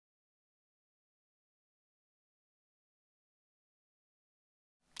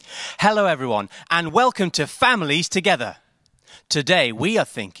Hello everyone, and welcome to Families Together. Today we are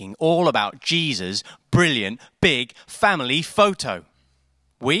thinking all about Jesus' brilliant, big family photo.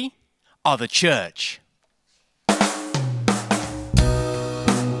 We are the church.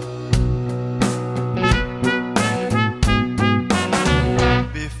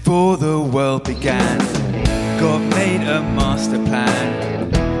 Before the world began, God made a master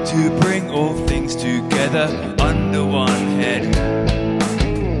plan to bring all things together under one head.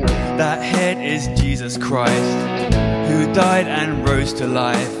 That head is Jesus Christ, who died and rose to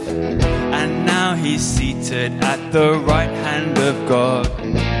life, and now he's seated at the right hand of God.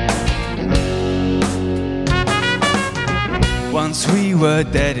 Once we were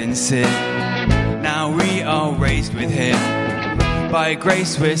dead in sin, now we are raised with him. By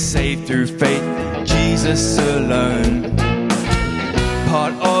grace we're saved through faith in Jesus alone.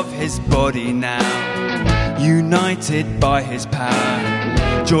 Part of his body now, united by his power,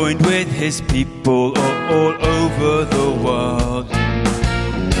 joined with his people all over the world.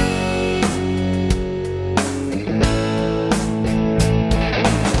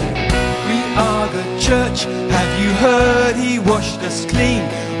 We are the church, have you heard? He washed us clean.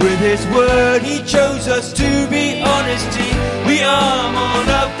 With his word he chose us to be on his team. We are more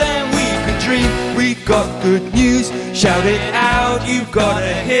love than we can dream. We've got good news, shout it out. You've got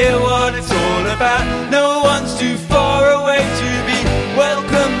to hear what it's all about. No one's too far away to be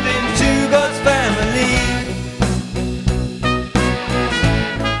welcomed into God's family.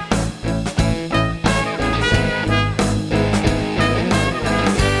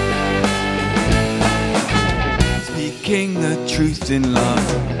 Speaking the truth in love,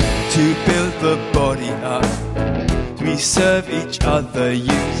 to build the body up. We serve each other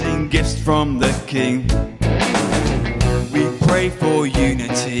using gifts from the King. We pray for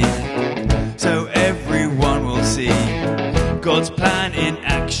unity, so everyone will see God's plan in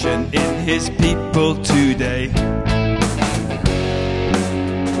action in his people today.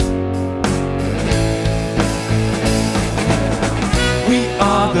 We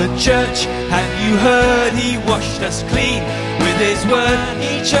are the church, have you heard? He washed us clean. With his word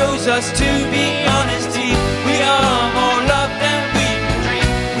he chose us to be on his team. We are more love than we can dream.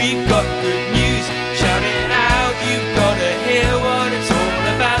 We've got good news, shout it out. You've got to hear what it's all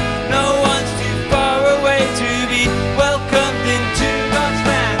about. No one's too far away to be welcomed into God's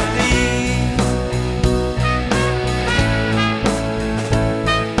family.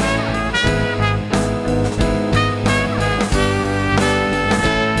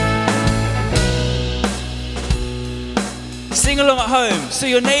 Sing along at home so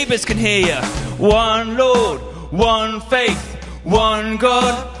your neighbours can hear you. One Lord, one faith, one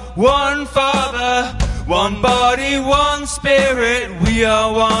God, one Father, one body, one Spirit. We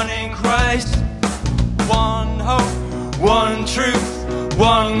are one in Christ. One hope, one truth,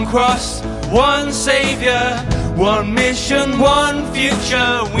 one cross, one Saviour, one mission, one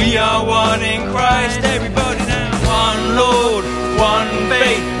future. We are one in Christ. Everybody now. One Lord, one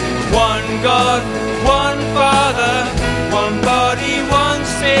faith, one God, one Father, one body, one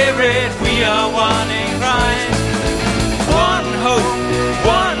Spirit. We are one in Christ. One hope,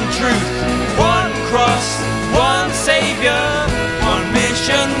 one truth, one cross, one Saviour, one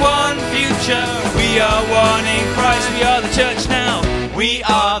mission, one future. We are one in Christ. We are the church now. We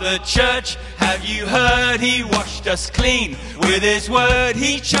are the church, have you heard? He washed us clean. With his word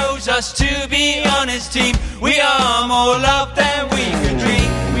he chose us to be on his team. We are more love than we could dream.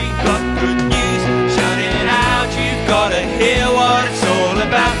 We've got good news, shout it out. You've got to hear what it's all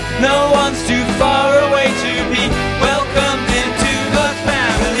about. No one's too far away to be welcomed into God's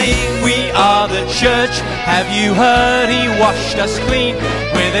family. We are the church, have you heard? He washed us clean.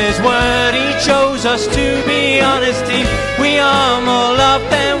 With his word he chose us to be on his team. We are more love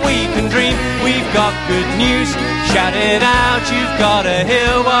than we can dream. We've got good news, shout it out. You've got to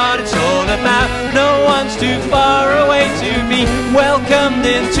hear what it's all about. No one's too far away to be welcomed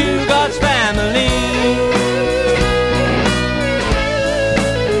into God's family.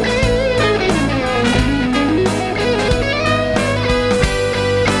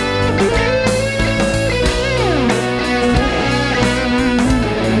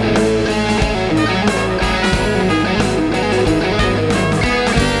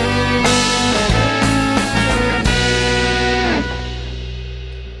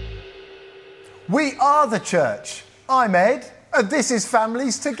 We are the church. I'm Ed, and this is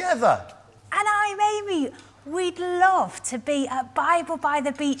Families Together. And I'm Amy. We'd love to be at Bible by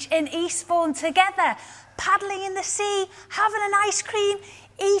the Beach in Eastbourne together, paddling in the sea, having an ice cream,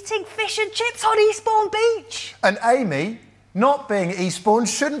 eating fish and chips on Eastbourne Beach. And Amy, Not being Eastbourne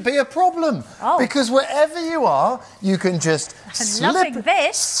shouldn't be a problem. Oh. Because wherever you are, you can just Loving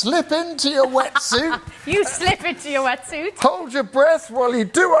this. slip into your wetsuit, You slip into your wetsuit. hold your breath while you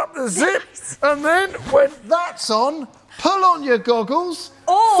do up the zip, and then when that's on, pull on your goggles,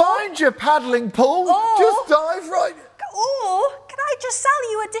 Or- find your paddling pool, Or- just dive right... Or, can I just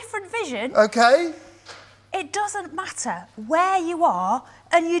sell you a different vision? OK? It doesn't matter where you are,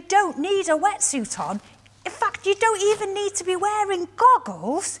 and you don't need a wetsuit on. In fact, you don't even need to be wearing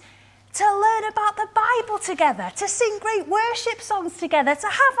goggles to learn about the Bible together, to sing great worship songs together, to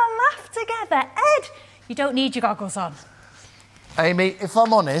have a laugh together. Ed, you don't need your goggles on. Amy, if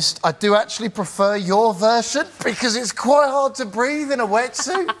I'm honest, I do actually prefer your version because it's quite hard to breathe in a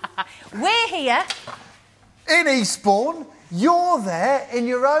wetsuit. We're here. In Eastbourne, you're there in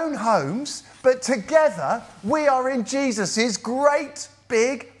your own homes, but together we are in Jesus' great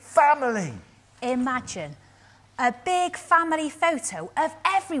big family. Imagine a big family photo of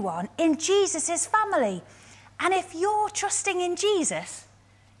everyone in Jesus' family. And if you're trusting in Jesus,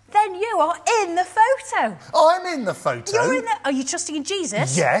 then you are in the photo. I'm in the photo. You're in the... Are you trusting in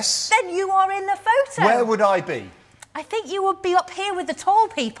Jesus? Yes. Then you are in the photo. Where would I be? I think you would be up here with the tall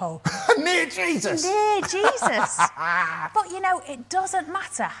people. Near Jesus. Near Jesus. But, you know, it doesn't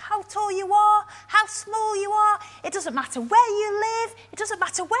matter how tall you are, how small you are. It doesn't matter where you live. It doesn't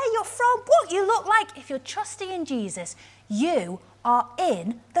matter where you're from, what you look like. If you're trusting in Jesus, you are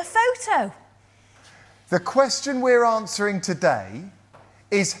in the photo. The question we're answering today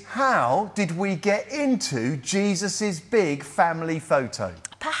is how did we get into Jesus' big family photo?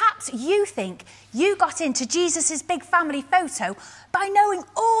 Perhaps you think you got into Jesus' big family photo by knowing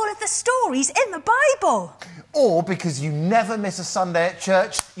all of the stories in the Bible. Or because you never miss a Sunday at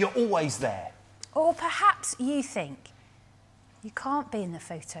church, you're always there. Or perhaps you think you can't be in the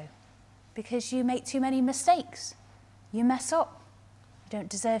photo because you make too many mistakes. You mess up. You don't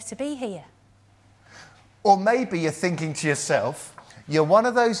deserve to be here. Or maybe you're thinking to yourself, you're one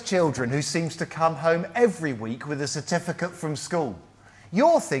of those children who seems to come home every week with a certificate from school.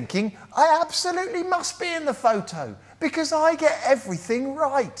 You're thinking, I absolutely must be in the photo because I get everything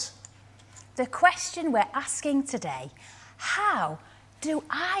right. The question we're asking today, how do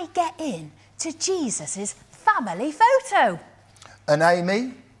I get in to Jesus' family photo? And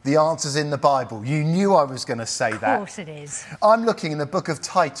Amy, the answer's in the Bible. You knew I was going to say that. Of course it is. I'm looking in the book of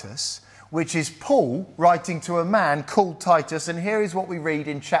Titus, which is Paul writing to a man called Titus, and here is what we read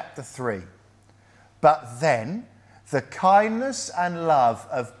in chapter 3. But then the kindness and love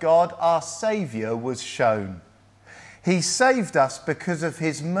of God our Saviour was shown. He saved us because of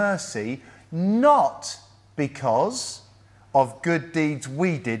his mercy, not because of good deeds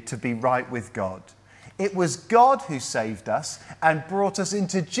we did to be right with God. It was God who saved us and brought us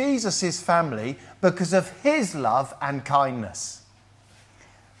into Jesus' family because of his love and kindness.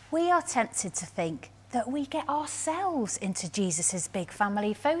 We are tempted to think that we get ourselves into Jesus' big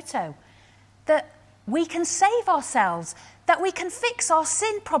family photo, that we can save ourselves, that we can fix our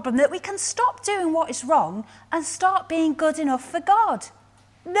sin problem, that we can stop doing what is wrong and start being good enough for God.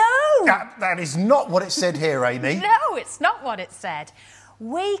 No! That is not what it said here, Amy. No, it's not what it said.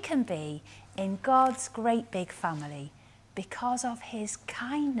 We can be in God's great big family because of his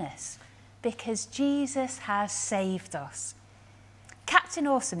kindness, because Jesus has saved us. Captain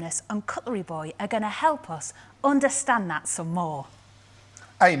Awesomeness and Cutlery Boy are going to help us understand that some more.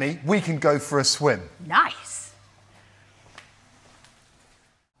 Amy, we can go for a swim. Nice.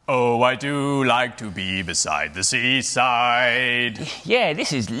 Oh, I do like to be beside the seaside. Yeah,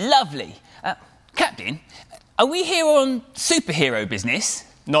 this is lovely. Captain, are we here on superhero business?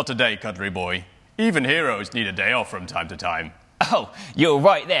 Not today, Cutlery Boy. Even heroes need a day off from time to time. Oh, you're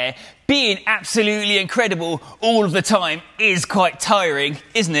right there. Being absolutely incredible all of the time is quite tiring,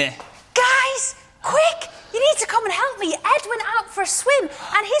 isn't it? Guys, quick! You need to come and help me. Ed went out for a swim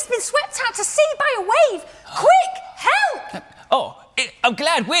and he's been swept out to sea by a wave. Quick, help! I'm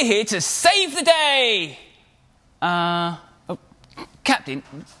glad we're here to save the day. Captain,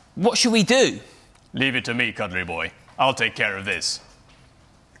 what should we do? Leave it to me, Cutlery Boy. I'll take care of this.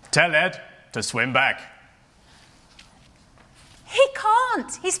 Tell Ed to swim back. He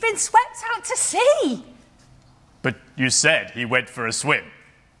can't. He's been swept out to sea. But you said he went for a swim.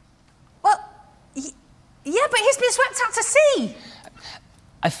 Well, yeah, but he's been swept out to sea.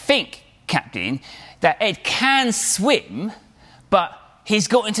 I think, Captain, that Ed can swim, but he's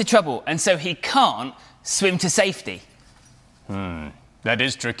got into trouble, and so he can't swim to safety. That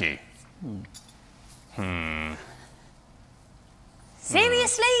is tricky.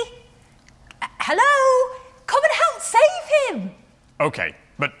 Seriously? Hello? Come and help save him. Okay,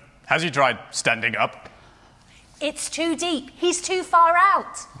 but has he tried standing up? It's too deep. He's too far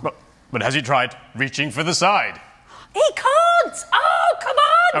out. But has he tried reaching for the side? He can't! Oh, come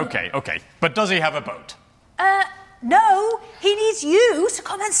on! Okay. But does he have a boat? No. He needs you to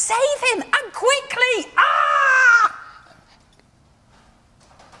come and save him, and quickly! Ah!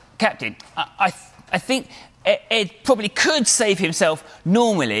 Captain, I think Ed probably could save himself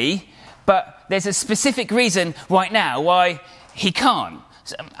normally, but there's a specific reason right now why he can't.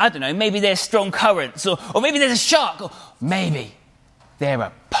 So, I don't know, maybe there's strong currents, or maybe there's a shark, or maybe there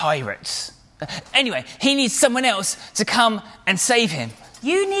are pirates. Anyway, he needs someone else to come and save him.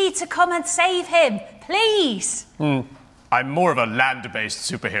 You need to come and save him, please. I'm more of a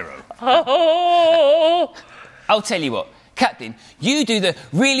land-based superhero. I'll tell you what, Captain, you do the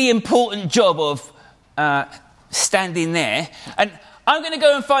really important job of standing there, and I'm going to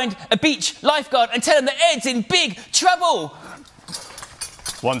go and find a beach lifeguard and tell him that Ed's in big trouble.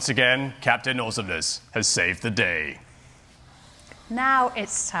 Once again, Captain Awesomeness has saved the day. Now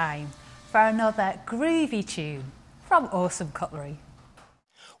it's time for another groovy tune from Awesome Cutlery.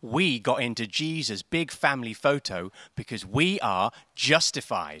 We got into Jesus' big family photo because we are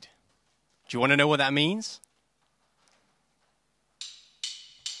justified. Do you want to know what that means?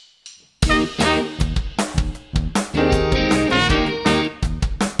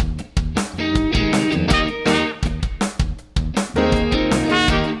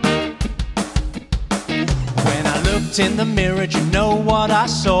 When I looked in the mirror, do you know what I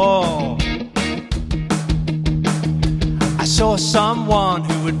saw? I saw someone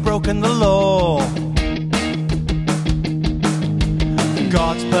who had broken the law.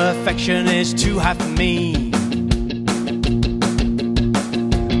 God's perfection is too high for me,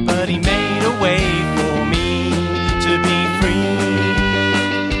 but he made a way for me to be free.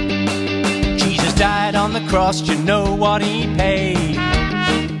 Jesus died on the cross, do you know what he paid?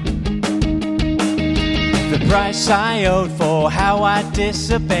 The price I owed for how I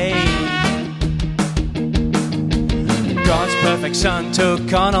disobeyed. God's perfect Son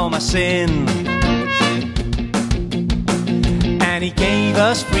took on all my sin, and he gave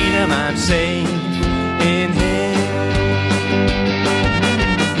us freedom. I'm safe in him.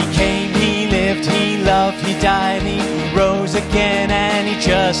 He came, he lived, he loved, he died, he rose again, and he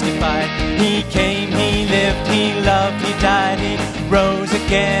justified. He came, he lived, he loved, he died, he rose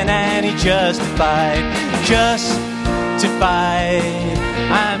again, and he justified. Justified,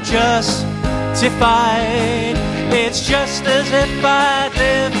 I'm justified. It's just as if I'd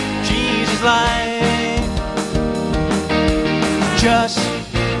lived Jesus' life.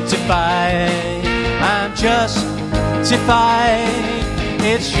 Justified, I'm justified.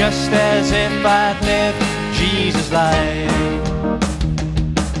 It's just as if I'd lived Jesus' life.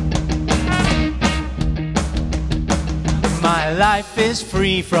 My life is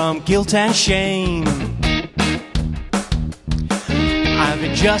free from guilt and shame. I've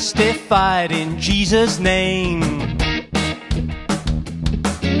been justified in Jesus' name.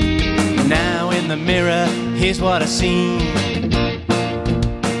 Now in the mirror, here's what I see.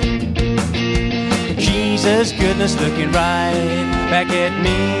 Jesus' goodness looking right back at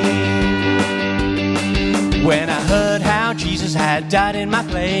me. When I heard how Jesus had died in my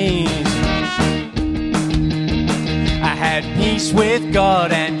place, I had peace with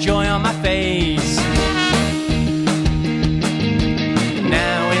God and joy on my face.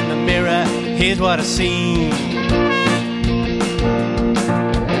 Now in the mirror, here's what I see.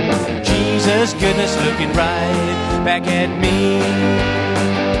 Jesus' goodness looking right back at me.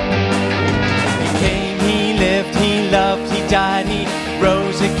 He came, he lived, he loved, he died, he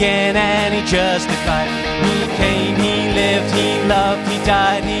rose again, and he justified. He came, he lived, he loved, he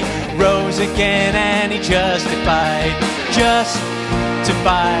died, he rose again, and he justified.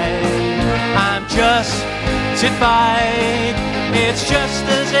 Justified, I'm justified. It's just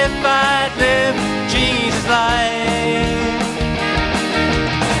as if I'd lived Jesus' life.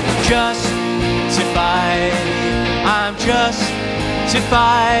 Justified, I'm justified.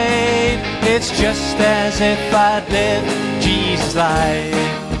 It's just as if I'd lived Jesus' life.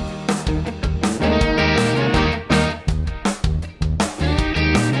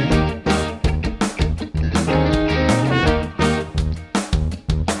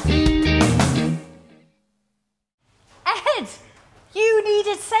 Ed, you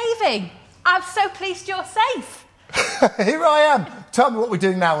needed saving. I'm so pleased you're safe. Here I am. Tell me what we're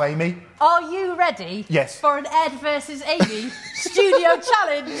doing now, Amy. Are you ready? Yes. For an Ed versus Amy studio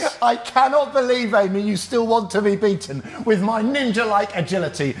challenge? I cannot believe, Amy, you still want to be beaten. With my ninja-like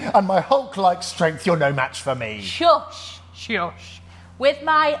agility and my Hulk-like strength, you're no match for me. Shush, shush. With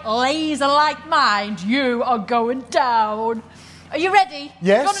my laser-like mind, you are going down. Are you ready? Yes. Do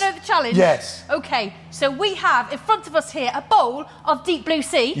you want to know the challenge? Yes. Okay, so we have in front of us here a bowl of deep blue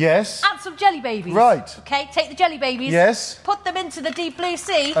sea. Yes. And some jelly babies. Right. Okay, take the jelly babies. Yes. Put them into the deep blue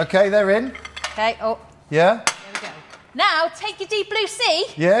sea. Okay, they're in. Okay, oh, Yeah. there we go. Now, take your deep blue sea.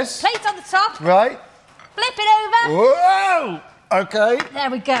 Yes. Plate on the top. Right. Flip it over. Whoa! Okay. There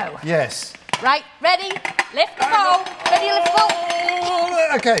we go. Yes. Right, ready? Lift the bowl. Ready, lift the bowl.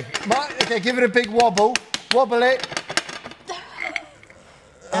 Okay. Okay, give it a big wobble. Wobble it.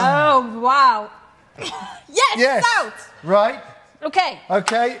 Oh, wow. Yes, Yes. it's out. Right. Okay.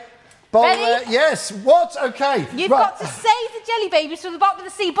 Okay. Bowl Ready? there. Yes. What? Okay. You've right. got to save the jelly babies from the bottom of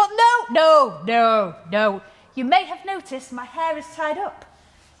the sea, but no. You may have noticed my hair is tied up.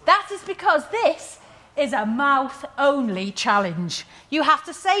 That is because this is a mouth-only challenge. You have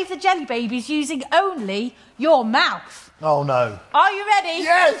to save the jelly babies using only your mouth. Oh, no. Are you ready?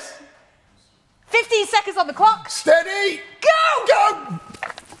 Yes. 15 seconds on the clock. Steady. Go! Go.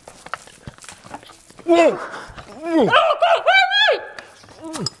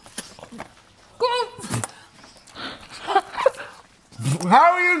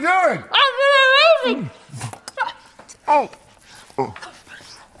 How are you doing? I'm doing amazing. Oh. How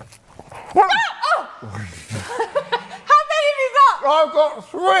many have you got? I've got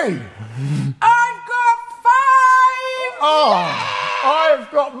 3. I've got 5. Oh,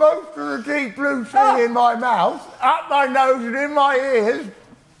 I've got most of the deep blue sea in my mouth, up my nose and in my ears.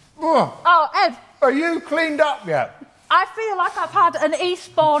 Oh, Oh, Ed, are you cleaned up yet? I feel like I've had an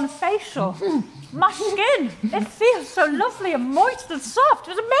Eastbourne facial. My skin, it feels so lovely and moist and soft.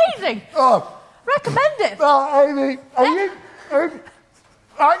 It was amazing. Oh, Recommend it. Amy,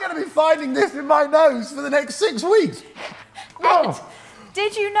 I'm going to be finding this in my nose for the next 6 weeks. Ed, Oh,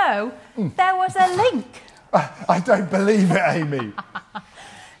 did you know there was a link? I don't believe it, Amy.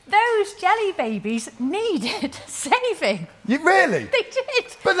 Those jelly babies needed saving. You really? They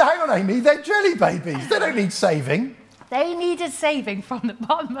did. But hang on, Amy, they're jelly babies. They don't need saving. They needed saving from the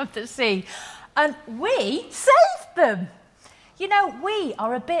bottom of the sea. And we saved them. You know, we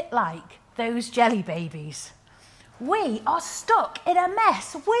are a bit like those jelly babies. We are stuck in a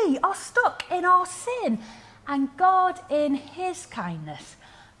mess. We are stuck in our sin. And God, in his kindness,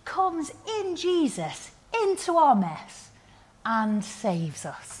 comes in Jesus into our mess and saves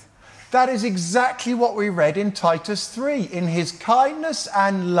us. That is exactly what we read in Titus 3. In his kindness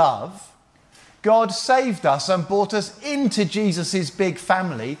and love, God saved us and brought us into Jesus' big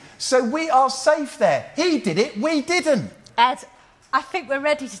family, so we are safe there. He did it, we didn't. Ed, I think we're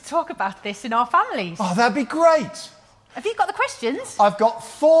ready to talk about this in our families. Oh, that'd be great. Have you got the questions? I've got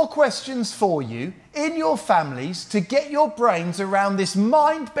 4 questions for you in your families to get your brains around this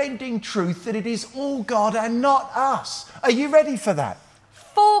mind-bending truth that it is all God and not us. Are you ready for that?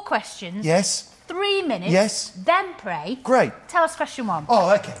 4 questions. Yes. 3 minutes. Yes. Then pray. Great. Tell us question 1.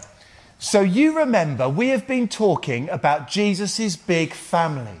 Oh, okay. So you remember we have been talking about Jesus' big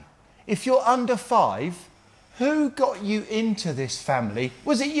family. If you're under 5, who got you into this family?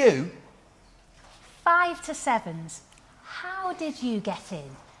 Was it you? 5 to 7s. How did you get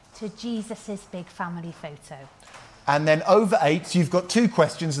in to Jesus' big family photo? And then over 8s, you've got 2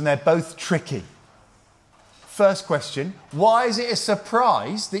 questions and they're both tricky. First question, why is it a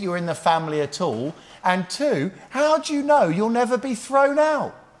surprise that you're in the family at all? And 2, how do you know you'll never be thrown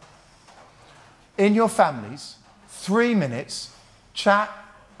out? In your families, 3 minutes, chat,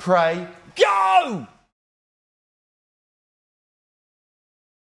 pray, go!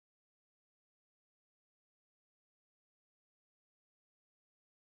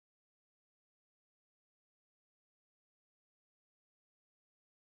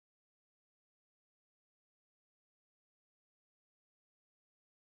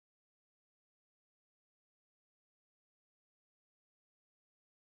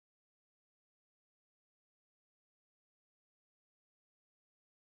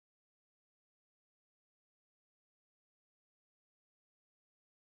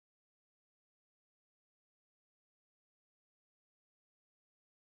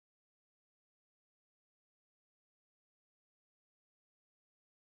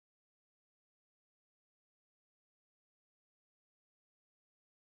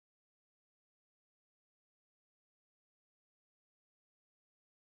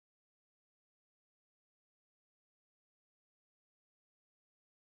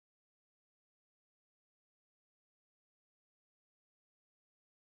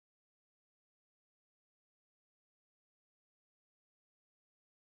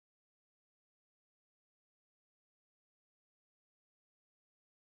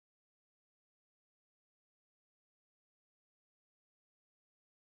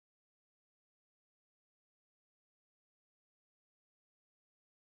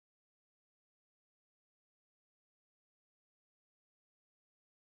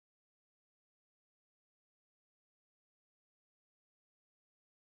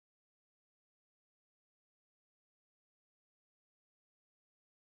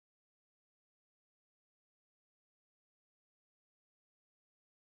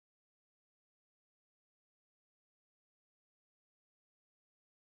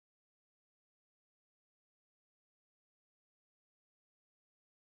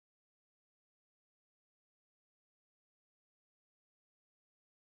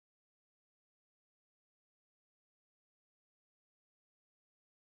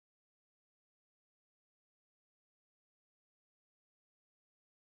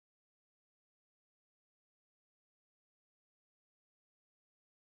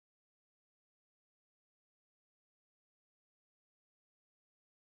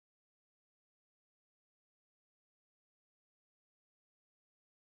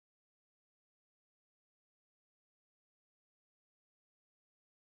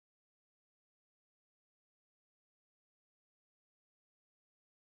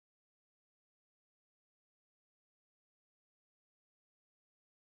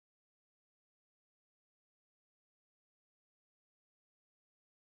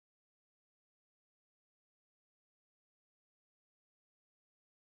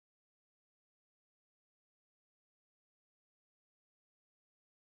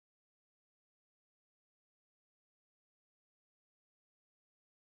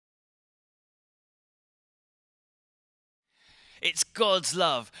 It's God's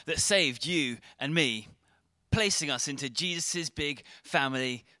love that saved you and me, placing us into Jesus' big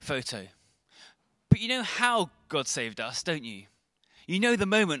family photo. But you know how God saved us, don't you? You know the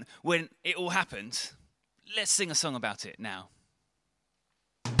moment when it all happened. Let's sing a song about it now.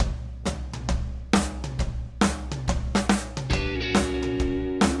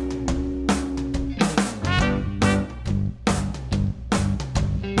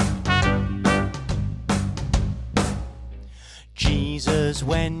 Jesus,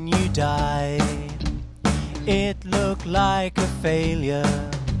 when you died, it looked like a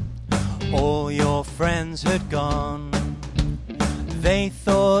failure. All your friends had gone. They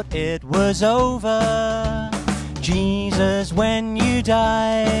thought it was over. Jesus, when you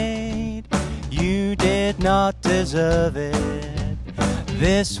died, you did not deserve it.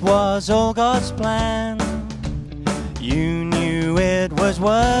 This was all God's plan. You knew it was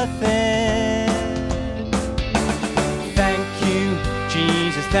worth it.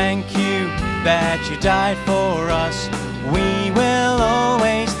 Jesus, thank you that you died for us. We will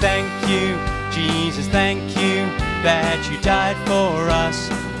always thank you. Jesus, thank you that you died for us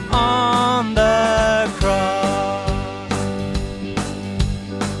on the cross.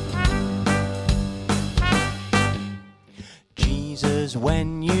 Jesus,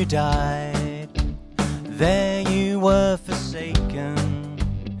 when you died, there you were forsaken.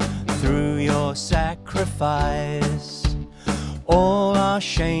 Through your sacrifice, all our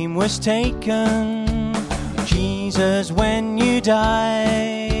shame was taken. Jesus, when you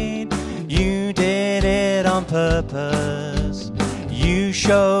died, you did it on purpose. You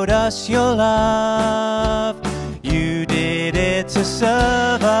showed us your love. You did it to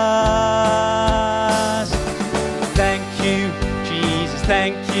serve us. Thank you, Jesus,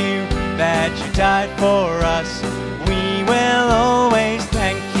 thank you that you died for us. We will always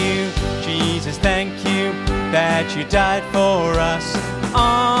thank you. Jesus, thank you that you died for us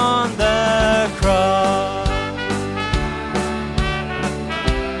on the cross.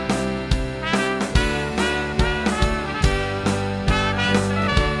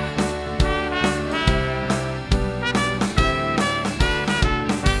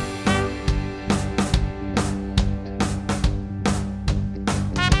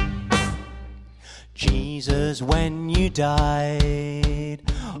 Jesus, when you died,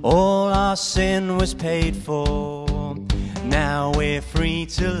 all our sin was paid for. Now we're free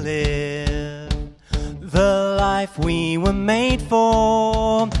to live the life we were made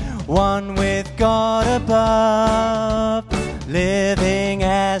for. One with God above, living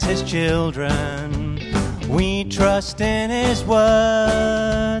as His children. We trust in His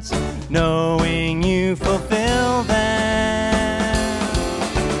words, knowing you fulfill them.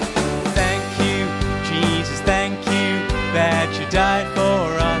 Thank you, Jesus, thank you that you died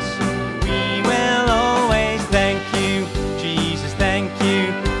for us. We will always thank you. Jesus, thank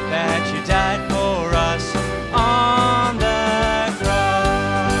you that you died for us on the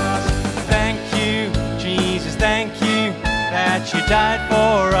cross. Thank you, Jesus, thank you that you died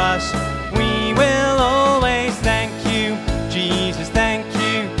for us. We will always thank you. Jesus, thank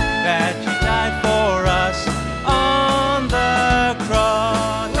you that you died for us on the cross.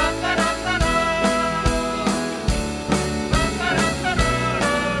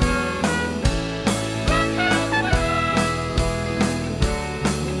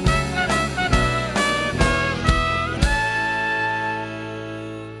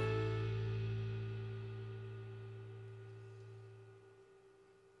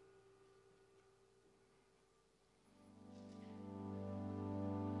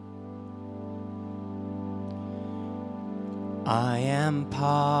 I am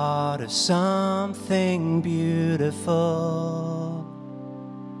part of something beautiful,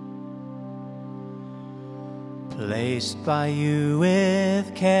 placed by you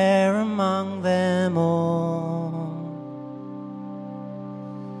with care among them all.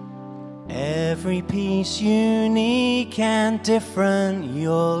 Every piece unique and different,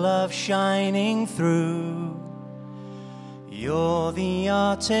 your love shining through. You're the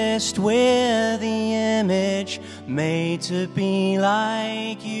artist with the image made to be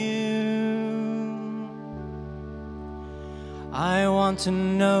like you. I want to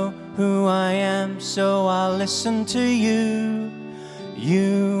know who I am, so I'll listen to you.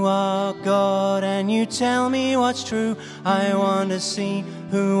 You are God and you tell me what's true. I want to see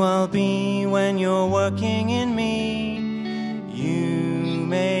who I'll be when you're working in me. You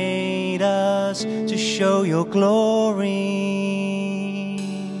made us to show your glory.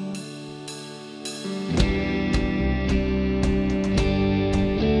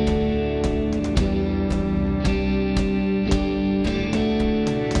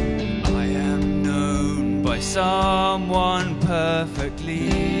 I am known by like someone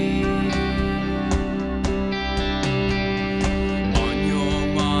perfectly on your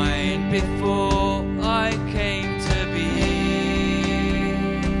mind before I came to be.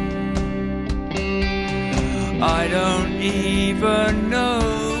 I don't even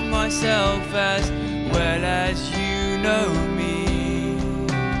know myself as well as you know me.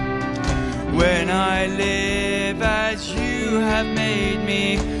 When I live as you have made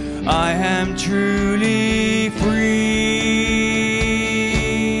me, I am truly free.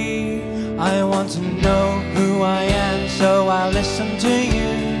 I want to know who I am, so I'll listen to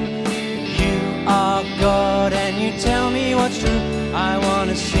you. You are God and you tell me what's true. I want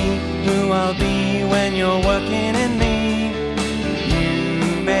to see who I'll be when you're working in me.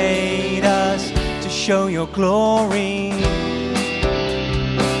 You made us to show your glory.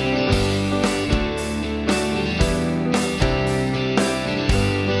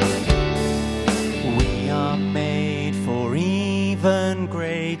 We are made for even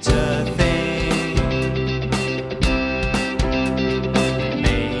greater things,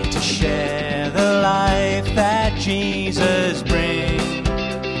 made to share the life that Jesus brings.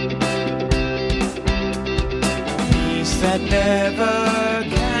 Peace that never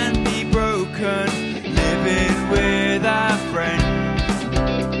Can be broken, living with our friends.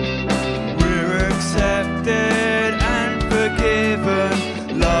 We're accepted and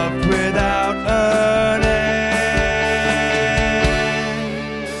forgiven, loved without an end.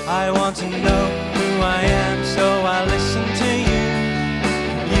 I want to know who I am, so I listen to you.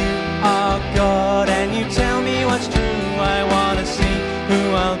 You are God and you tell me what's true. I want to see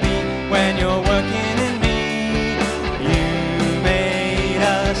who I'll be when you're working in me. You made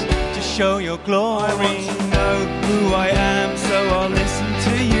us to show your glory. I want to know who I am, so I'll listen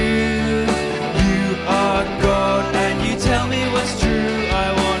to you. You are God and you tell me what's true.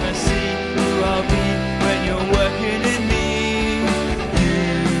 I want to see who I'll be when you're working in me. You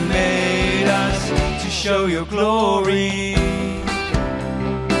made us to show your glory.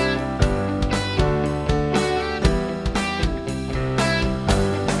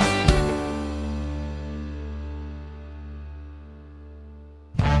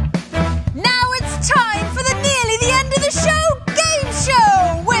 Now it's time for nearly the end of the show, game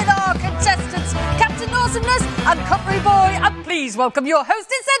show, with our contestants, Captain Awesomeness and Cutlery Boy. And please welcome your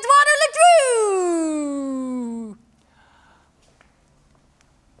hostess, Eduardo Ledrew.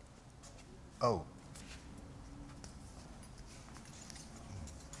 Oh,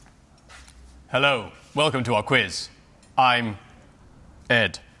 Hello, welcome to our quiz. I'm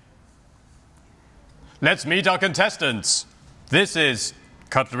Ed. Let's meet our contestants. This is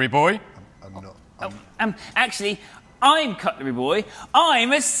Cutlery Boy. I'm not. Actually, I'm Cutlery Boy.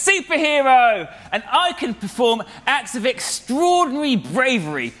 I'm a superhero, and I can perform acts of extraordinary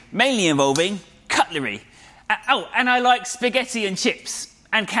bravery, mainly involving cutlery. And I like spaghetti and chips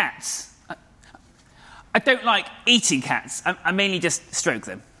and cats. I don't like eating cats. I mainly just stroke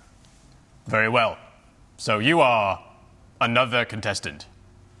them. Very well. So you are another contestant.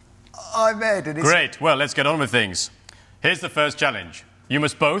 I'm Ed, and it's... Great. Well, let's get on with things. Here's the first challenge. You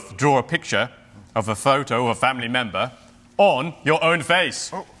must both draw a picture of a photo of a family member on your own face.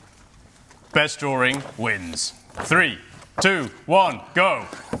 Oh. Best drawing wins. 3, 2, 1, go.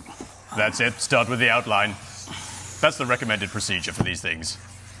 That's it. Start with the outline. That's the recommended procedure for these things.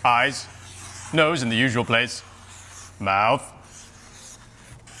 Eyes, nose in the usual place, mouth,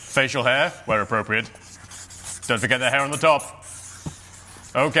 facial hair where appropriate. Don't forget the hair on the top.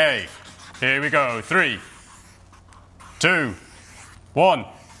 Okay, here we go. 3, 2, 1.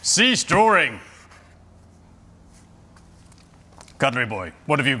 Cease drawing. Cutlery Boy,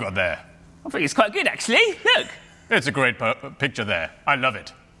 what have you got there? I think it's quite good, actually. Look. It's a great picture there. I love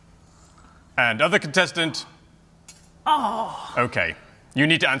it. And other contestant? Oh. Okay, you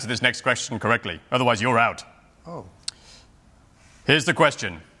need to answer this next question correctly, otherwise you're out. Oh. Here's the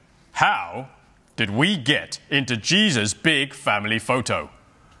question. How did we get into Jesus' big family photo?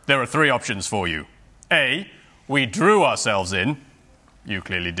 There are 3 options for you. A, we drew ourselves in. You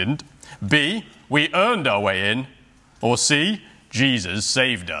clearly didn't. B, we earned our way in. Or C, Jesus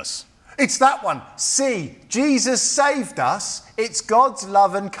saved us. It's that one. C. Jesus saved us. It's God's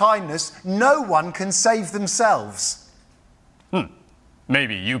love and kindness. No one can save themselves.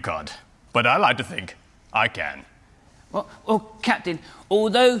 Maybe you can't, but I like to think I can. Well, Captain,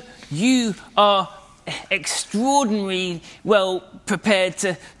 although you are extraordinarily well prepared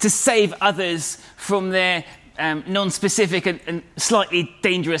to save others from their non-specific and slightly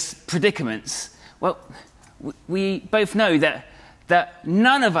dangerous predicaments, well, we both know that that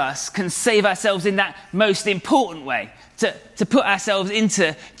none of us can save ourselves in that most important way, to put ourselves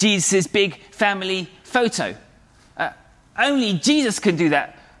into Jesus' big family photo. Only Jesus can do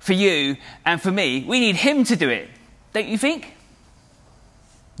that for you and for me. We need him to do it, don't you think?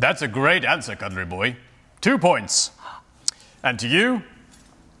 That's a great answer, Cutlery Boy. 2 points. And to you,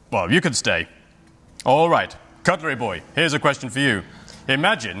 well, you can stay. All right, Cutlery Boy, here's a question for you.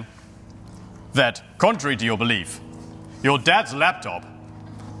 Imagine that, contrary to your belief, your dad's laptop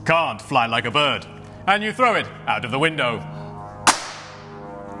can't fly like a bird, and you throw it out of the window.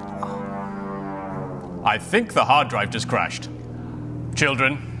 I think the hard drive just crashed.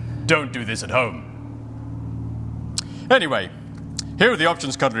 Children, don't do this at home. Anyway, here are the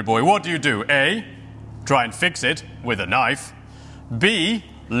options, Cutlery Boy. What do? A, try and fix it with a knife. B,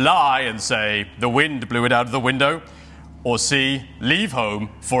 lie and say the wind blew it out of the window. Or C, leave home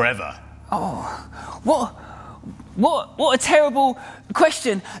forever. Oh, what a terrible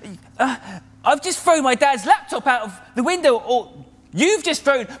question. I've just thrown my dad's laptop out of the window, or you've just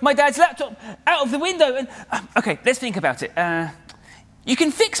thrown my dad's laptop out of the window. And okay, let's think about it. You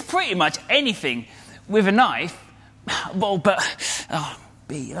can fix pretty much anything with a knife. Well,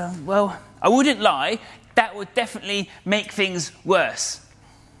 I wouldn't lie. That would definitely make things worse.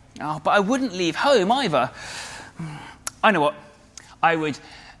 But I wouldn't leave home either. I know what. I would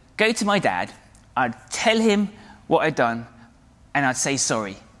go to my dad, I'd tell him what I'd done, and I'd say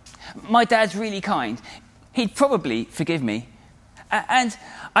sorry. My dad's really kind. He'd probably forgive me. And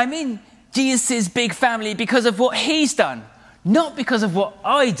I'm in Jesus' big family because of what he's done, not because of what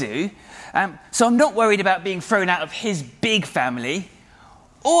I do. So I'm not worried about being thrown out of his big family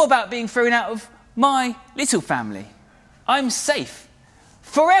or about being thrown out of my little family. I'm safe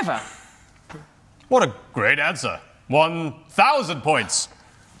forever. What a great answer. 1,000 points.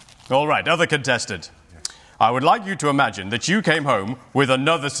 All right, other contestant. I would like you to imagine that you came home with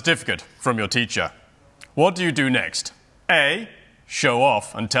another certificate from your teacher. What do you do next? A, show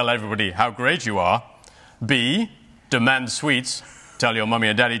off and tell everybody how great you are. B, demand sweets, tell your mummy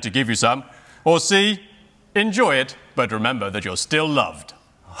and daddy to give you some. Or C, enjoy it, but remember that you're still loved.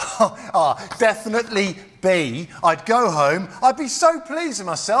 Definitely B. I'd go home, I'd be so pleased with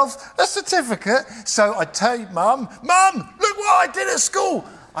myself, a certificate. So I'd tell you, Mum, look what I did at school.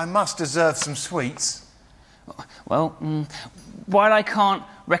 I must deserve some sweets. Well, while I can't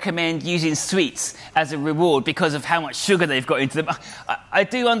recommend using sweets as a reward because of how much sugar they've got into them, I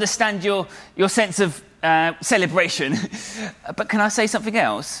do understand your sense of celebration. But can I say something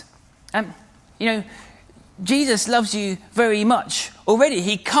else? Jesus loves you very much already.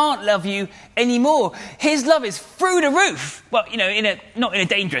 He can't love you anymore. His love is through the roof. Well, not in a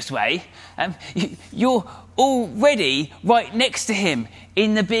dangerous way. You're already right next to him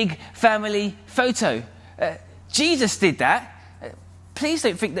in the big family photo. Jesus did that. Please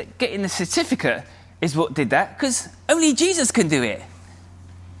don't think that getting the certificate is what did that, because only Jesus can do it.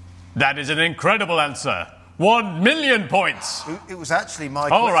 That is an incredible answer. 1 million points. It was actually my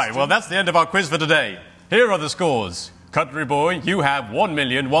question. All right, well, that's the end of our quiz for today. Here are the scores. Cutlery Boy, you have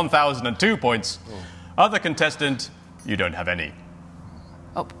 1,001,002 points. Other contestant, you don't have any.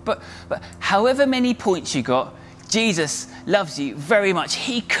 Oh, but however many points you got, Jesus loves you very much.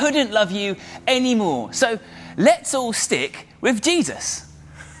 He couldn't love you anymore. So let's all stick with Jesus.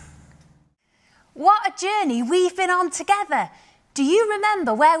 What a journey we've been on together. Do you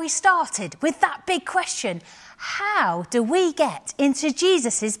remember where we started with that big question? How do we get into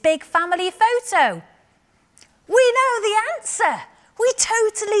Jesus' big family photo? We know the answer. We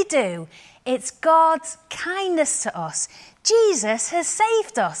totally do. It's God's kindness to us. Jesus has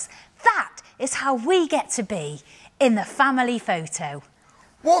saved us. That is how we get to be in the family photo.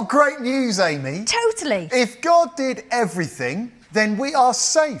 What great news, Amy. Totally. If God did everything, then we are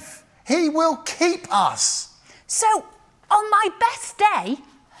safe. He will keep us. So, on my best day,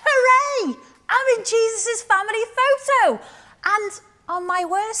 hooray! I'm in Jesus' family photo. And on my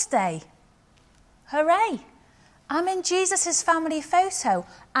worst day, hooray! I'm in Jesus' family photo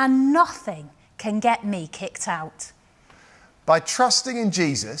and nothing can get me kicked out. By trusting in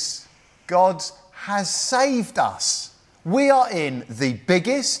Jesus, God has saved us. We are in the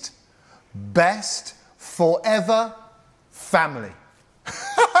biggest, best, forever family.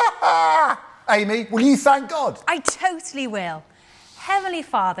 Amy, will you thank God? I totally will. Heavenly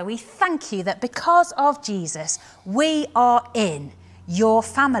Father, we thank you that because of Jesus, we are in your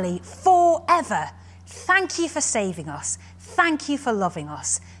family forever. Thank you for saving us. Thank you for loving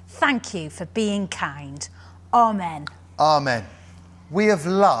us. Thank you for being kind. Amen. Amen. We have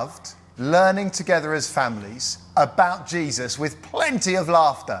loved learning together as families about Jesus with plenty of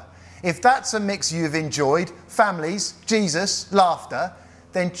laughter. If that's a mix you've enjoyed, families, Jesus, laughter,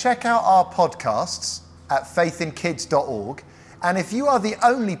 then check out our podcasts at faithinkids.org. And if you are the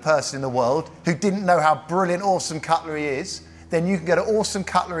only person in the world who didn't know how brilliant Awesome Cutlery is, then you can go to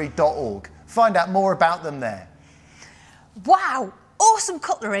awesomecutlery.org. Find out more about them there. Wow,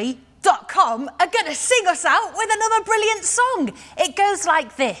 awesomecutlery.com are going to sing us out with another brilliant song. It goes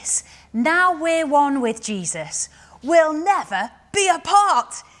like this. Now we're one with Jesus. We'll never be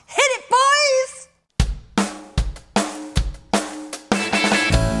apart. Hit it, boys!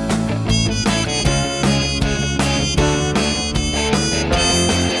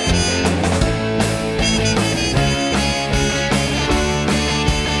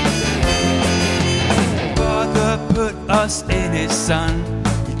 Put us in his Son,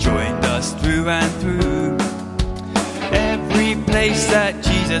 he joined us through and through. Every place that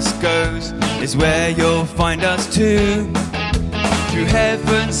Jesus goes is where you'll find us too. Through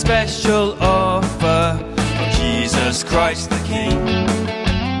heaven's special offer of Jesus Christ the King,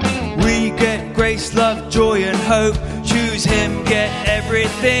 we get grace, love, joy and hope. Choose him, get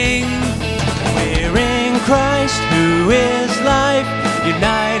everything. We're in Christ, who is life,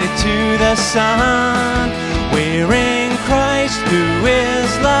 united to the Son. We're in Christ, who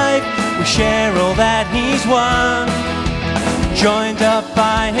is life. We share all that he's won. Joined up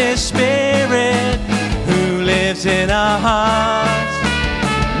by his Spirit, who lives in our hearts.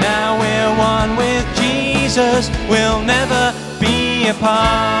 Now we're one with Jesus, we'll never be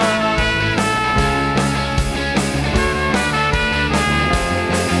apart.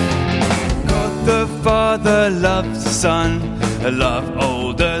 God the Father loves the Son, a love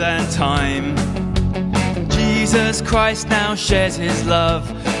older than time. Jesus Christ now shares his love.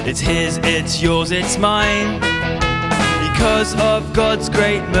 It's his, it's yours, it's mine. Because of God's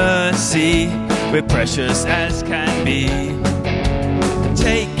great mercy, we're precious as can be.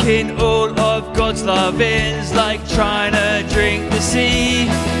 Taking all of God's love in's like trying to drink the sea.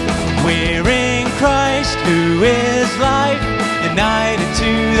 We're in Christ, who is life, united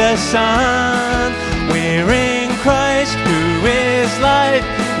to the Son. We're in Christ, who is life.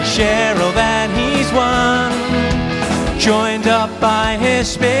 We share all that he's won. Joined up by his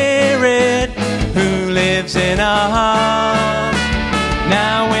Spirit, who lives in our hearts.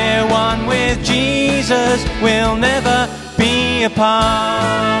 Now we're one with Jesus, we'll never be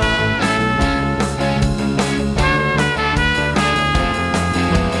apart.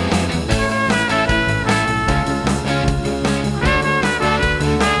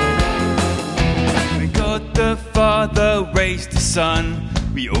 When God the Father raised the Son,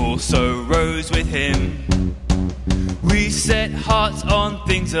 we also rose with him. We set hearts on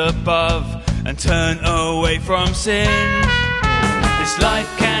things above and turn away from sin. This life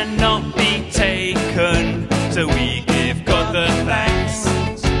cannot be taken, so we give God the thanks.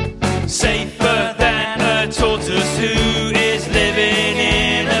 Safer than a tortoise who is living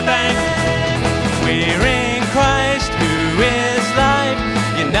in a bank. We're in Christ, who is life,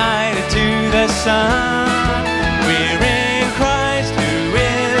 united to the Son. We're in Christ, who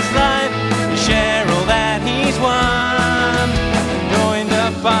is life. We share all that he's won. Joined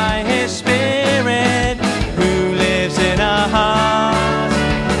up by his Spirit, who lives in our hearts.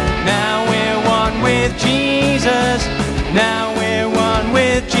 Now we're one with Jesus. Now we're one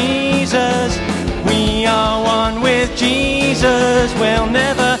with Jesus. We are one with Jesus. We'll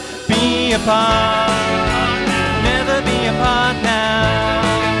never be apart. Never be apart now.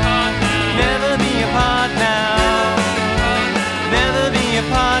 Never be apart now. Never be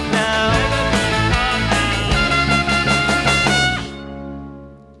apart now.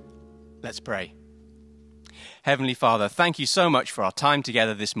 Let's pray. Heavenly Father, thank you so much for our time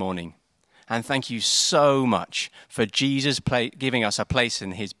together this morning. And thank you so much for Jesus giving us a place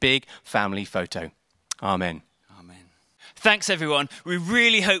in his big family photo. Amen. Amen. Thanks everyone. We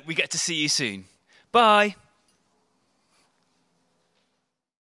really hope we get to see you soon. Bye.